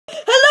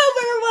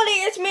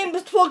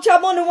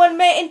Pokemon 101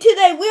 Man, and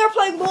today we are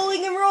playing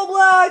bowling in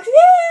Roblox.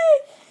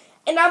 Yay!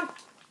 And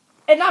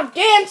I'm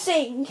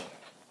dancing.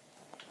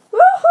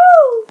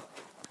 Woohoo!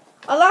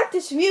 I like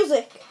this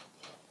music.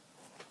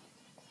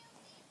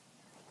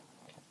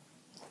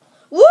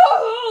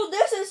 Woohoo!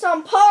 This is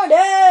some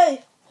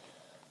party.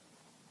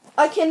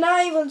 I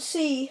cannot even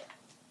see.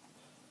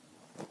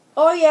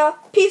 Oh yeah,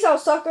 peace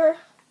out, sucker.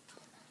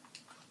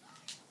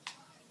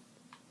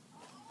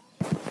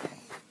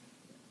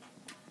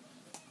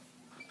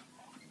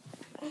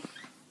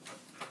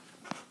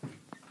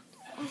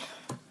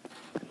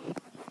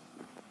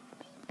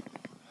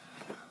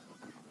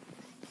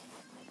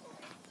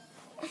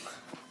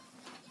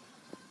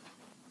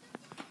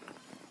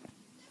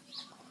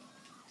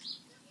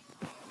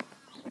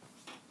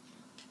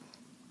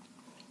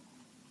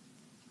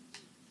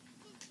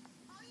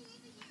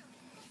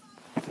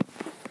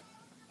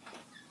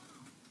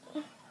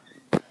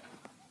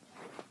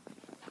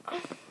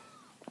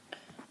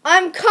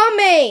 I'm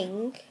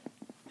coming.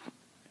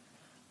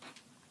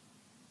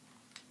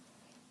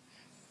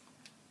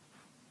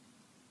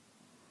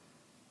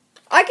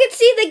 I can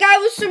see the guy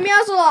with some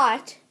meows a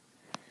lot.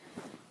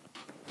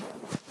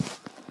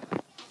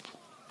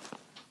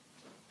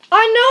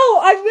 I know,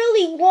 I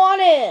really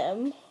want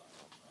him.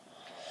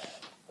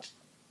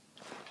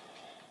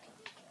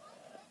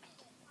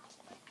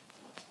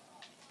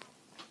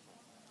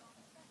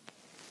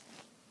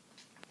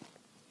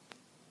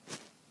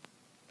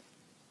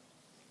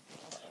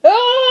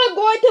 Oh,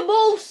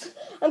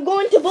 I'm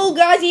going to bowl,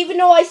 guys, even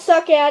though I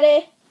suck at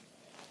it.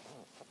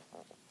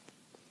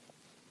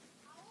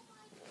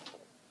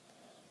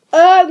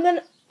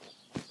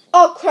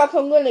 Oh crap,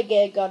 I'm gonna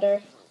get a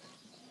gutter.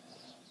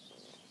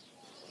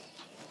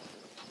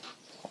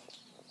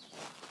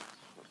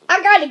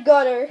 I got a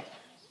gutter.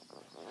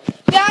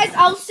 Guys,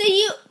 I'll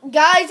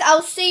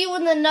see you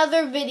in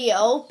another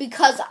video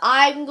because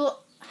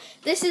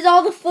this is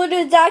all the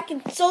footage that I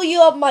can show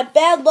you of my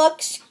bad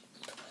luck.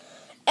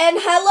 And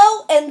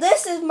hello, and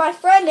this is my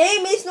friend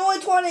Amy Snowy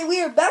 20.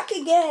 We are back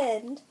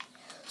again.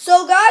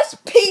 So guys,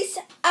 peace